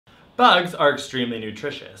Bugs are extremely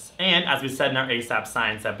nutritious, and as we said in our ASAP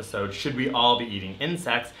Science episode, should we all be eating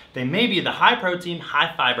insects, they may be the high protein,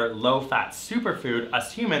 high fiber, low fat superfood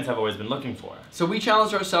us humans have always been looking for. So we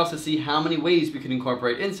challenged ourselves to see how many ways we could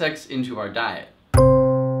incorporate insects into our diet.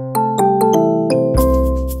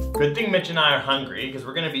 Good thing Mitch and I are hungry because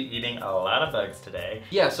we're going to be eating a lot of bugs today.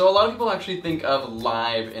 Yeah, so a lot of people actually think of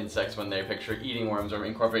live insects when they picture eating worms or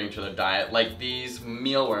incorporating into their diet, like these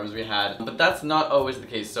mealworms we had. But that's not always the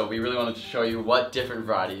case, so we really wanted to show you what different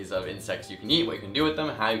varieties of insects you can eat, what you can do with them,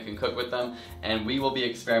 how you can cook with them, and we will be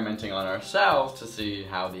experimenting on ourselves to see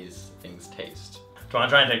how these things taste. Do you want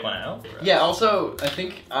to try and take one out? Yeah, also, I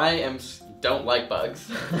think I don't like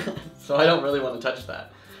bugs, so I don't really want to touch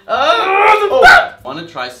that. I want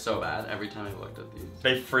to try so bad every time I looked at these.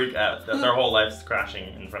 They freak out. Their whole life's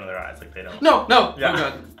crashing in front of their eyes. Like they don't. No, no.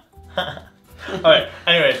 Yeah. Oh, okay.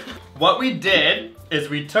 Anyways, what we did is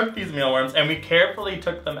we took these mealworms and we carefully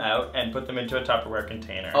took them out and put them into a Tupperware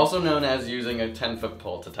container. Also known as using a 10-foot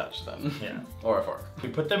pole to touch them. Yeah. Or a fork. We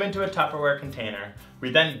put them into a Tupperware container. We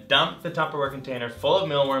then dumped the Tupperware container full of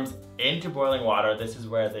mealworms into boiling water. This is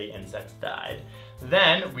where the insects died.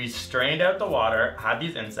 Then we strained out the water, had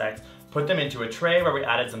these insects, put them into a tray where we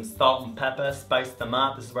added some salt and pepper, spiced them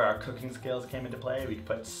up. This is where our cooking skills came into play. We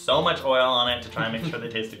put so much oil on it to try and make sure they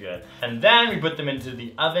tasted good. And then we put them into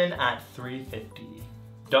the oven at 350.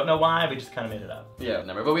 Don't know why, we just kind of made it up. Yeah,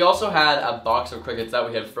 never. But we also had a box of crickets that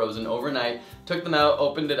we had frozen overnight, took them out,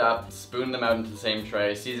 opened it up, spooned them out into the same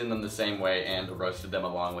tray, seasoned them the same way, and roasted them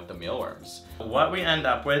along with the mealworms. What we end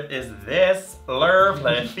up with is this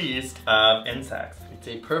lovely feast of insects. It's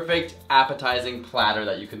a perfect appetizing platter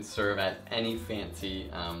that you can serve at any fancy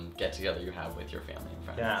get-together you have with your family and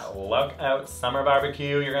friends. Yeah, look out, summer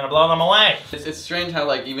barbecue, you're gonna blow them away. It's strange how,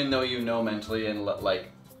 like, even though you know mentally and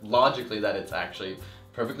like logically that it's actually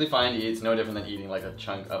perfectly fine to eat, it's no different than eating like a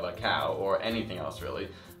chunk of a cow or anything else really,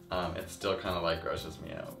 it still kind of like grosses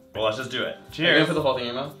me out. Well, let's just do it. Cheers. Are you gonna put the whole thing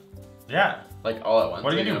in your mouth? Yeah. Like all at once?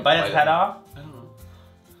 What are you gonna do, bite its head off? I don't know.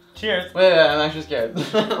 Cheers. Wait, I'm actually scared.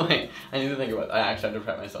 Wait, I need to think about it. I actually have to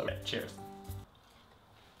prep myself. Okay, cheers.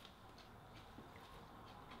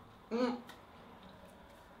 Mm.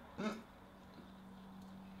 Mm.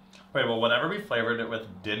 Wait, well, whatever we flavored it with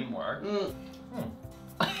didn't work.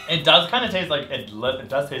 It does kind of taste like, it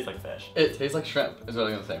does taste like fish. It tastes like shrimp, is what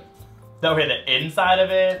I'm gonna say. No, okay, the inside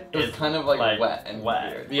of it is kind of like wet and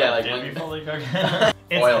weird. Yeah, like did we fully cook it?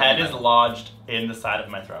 Its head is lodged in the side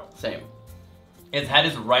of my throat. Same. Its head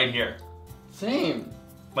is right here. Same.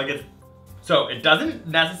 Like it's, so it doesn't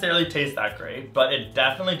necessarily taste that great, but it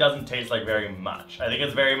definitely doesn't taste like very much. I think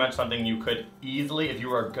it's very much something you could easily, if you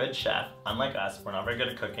were a good chef, unlike us, we're not very good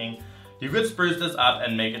at cooking, you could spruce this up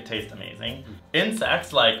and make it taste amazing.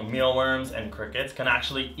 Insects like mealworms and crickets can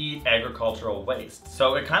actually eat agricultural waste.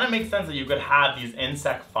 So it kind of makes sense that you could have these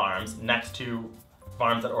insect farms next to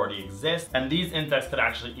farms that already exist, and these insects could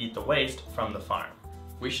actually eat the waste from the farm.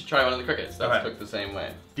 We should try one of the crickets. That's cooked the same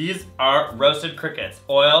way. These are roasted crickets.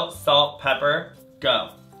 Oil, salt, pepper,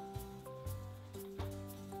 go.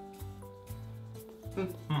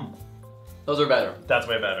 Those are better. That's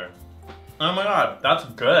way better. Oh my god, that's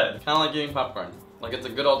good. Kind of like eating popcorn. Like it's a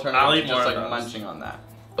good alternative I'll to eat just more like of munching on that.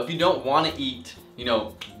 If you don't want to eat, you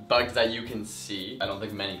know, bugs that you can see, I don't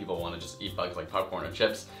think many people want to just eat bugs like popcorn or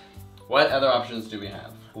chips. What other options do we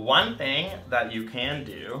have? One thing that you can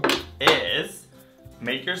do is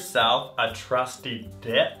make yourself a trusty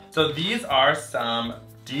dip. So these are some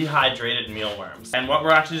dehydrated mealworms. And what we're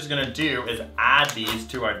actually just gonna do is add these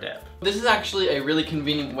to our dip. This is actually a really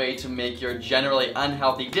convenient way to make your generally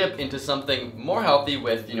unhealthy dip into something more healthy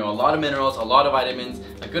with, you know, a lot of minerals, a lot of vitamins,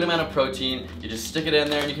 a good amount of protein. You just stick it in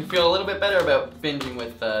there and you can feel a little bit better about binging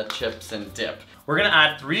with chips and dip. We're gonna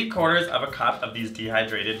add 3/4 of a cup of these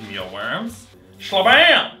dehydrated mealworms.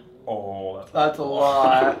 Shlabam! Oh, that's a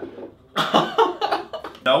lot.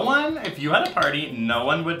 No one, if you had a party, no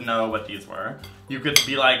one would know what these were. You could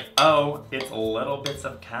be like, oh, it's little bits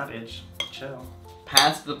of cabbage. Chill.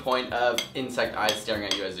 Past the point of insect eyes staring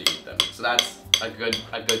at you as you eat them. So that's a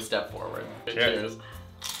good step forward. Cheers.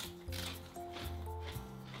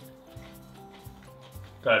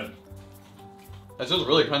 Good. This is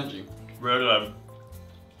really crunchy. Really good.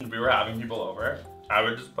 If we were having people over, I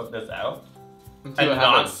would just put this out and not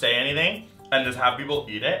not say anything and just have people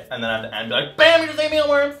eat it and then at the end be like, bam, you just ate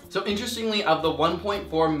mealworms! So interestingly, of the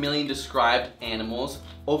 1.4 million described animals,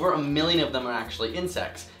 over 1 million of them are actually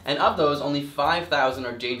insects. And of those, only 5,000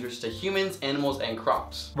 are dangerous to humans, animals, and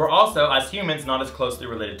crops. We're also, as humans, not as closely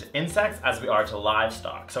related to insects as we are to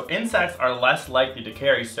livestock. So insects are less likely to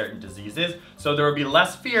carry certain diseases, so there would be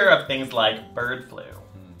less fear of things like bird flu.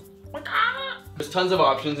 There's tons of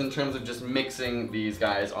options in terms of just mixing these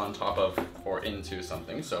guys on top of or into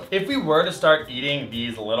something, so. If we were to start eating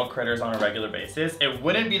these little critters on a regular basis, it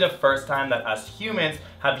wouldn't be the first time that us humans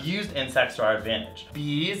have used insects to our advantage.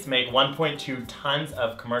 Bees make 1.2 tons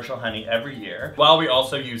of commercial honey every year, while we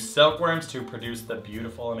also use silkworms to produce the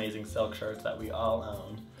beautiful, amazing silk shirts that we all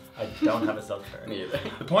own. I don't have a silk shirt. Me either.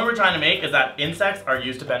 The point we're trying to make is that insects are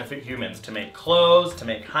used to benefit humans, to make clothes, to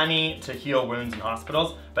make honey, to heal wounds in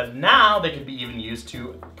hospitals, but now they could be even used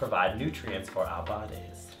to provide nutrients for our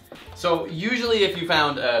bodies. So usually if you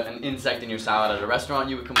found an insect in your salad at a restaurant,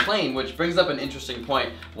 you would complain, which brings up an interesting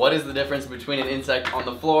point. What is the difference between an insect on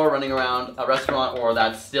the floor running around a restaurant or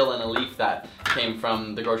that's still in a leaf that came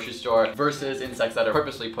from the grocery store versus insects that are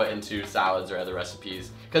purposely put into salads or other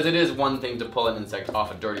recipes? Because it is one thing to pull an insect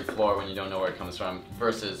off a dirty floor when you don't know where it comes from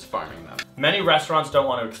versus farming them. Many restaurants don't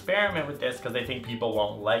want to experiment with this because they think people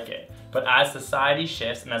won't like it. But as society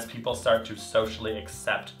shifts and as people start to socially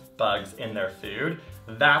accept bugs in their food,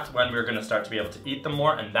 that's when we're going to start to be able to eat them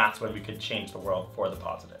more, and that's when we could change the world for the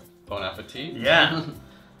positive. Bon appetit. Yeah.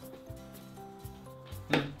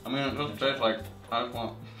 I mean, it doesn't taste like I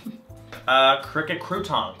want. Cricket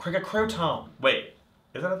crouton. Cricket crouton. Wait,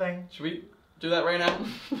 is that a thing? Should we do that right now?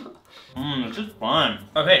 This is fun.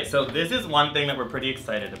 Okay, so this is one thing that we're pretty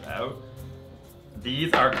excited about.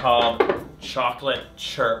 These are called chocolate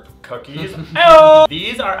chirp cookies.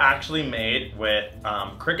 These are actually made with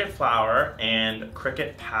cricket flour and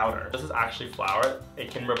cricket powder. This is actually flour.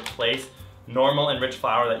 It can replace normal enriched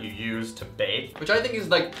flour that you use to bake. Which I think is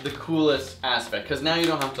like the coolest aspect, because now you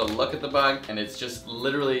don't have to look at the bug and it's just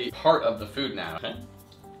literally part of the food now. Okay?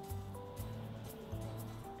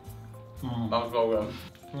 That was so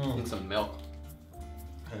good. Need some milk.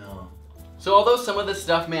 I know. So although some of this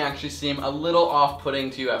stuff may actually seem a little off-putting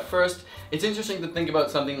to you at first, it's interesting to think about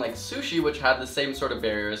something like sushi, which had the same sort of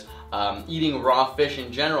barriers. Eating raw fish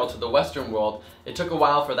in general to the Western world, it took a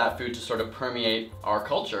while for that food to sort of permeate our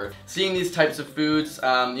culture. Seeing these types of foods,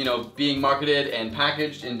 you know, being marketed and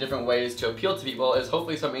packaged in different ways to appeal to people is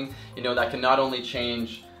hopefully something, you know, that can not only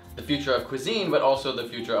change the future of cuisine, but also the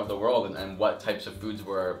future of the world and what types of foods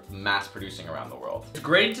we're mass producing around the world. It's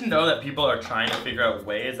great to know that people are trying to figure out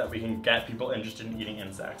ways that we can get people interested in eating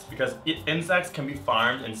insects, because insects can be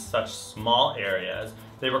farmed in such small areas.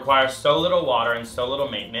 They require so little water and so little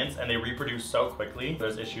maintenance, and they reproduce so quickly.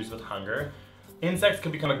 There's issues with hunger. Insects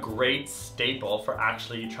can become a great staple for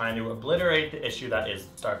actually trying to obliterate the issue that is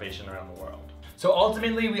starvation around the world. So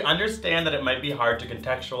ultimately, we understand that it might be hard to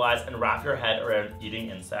contextualize and wrap your head around eating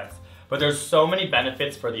insects, but there's so many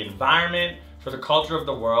benefits for the environment, for the culture of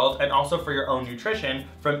the world, and also for your own nutrition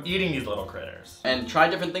from eating these little critters. And try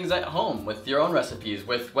different things at home with your own recipes,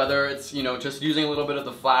 with whether it's, you know, just using a little bit of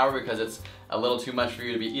the flour because it's a little too much for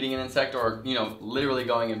you to be eating an insect, or, you know, literally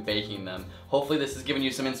going and baking them. Hopefully this has given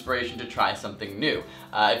you some inspiration to try something new.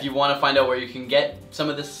 If you want to find out where you can get some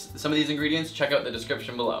of these ingredients, check out the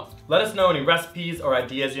description below. Let us know any recipes or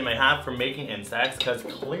ideas you may have for making insects, because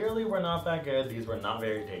clearly we're not that good. These were not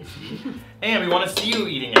very tasty. And we want to see you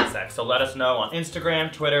eating insects, so let us know on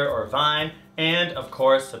Instagram, Twitter, or Vine. And of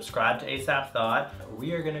course, subscribe to ASAP Thought.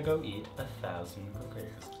 We are gonna go eat 1,000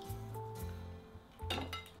 crickets.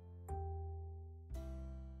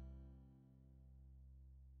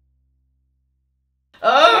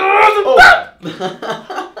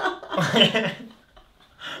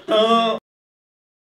 Oh!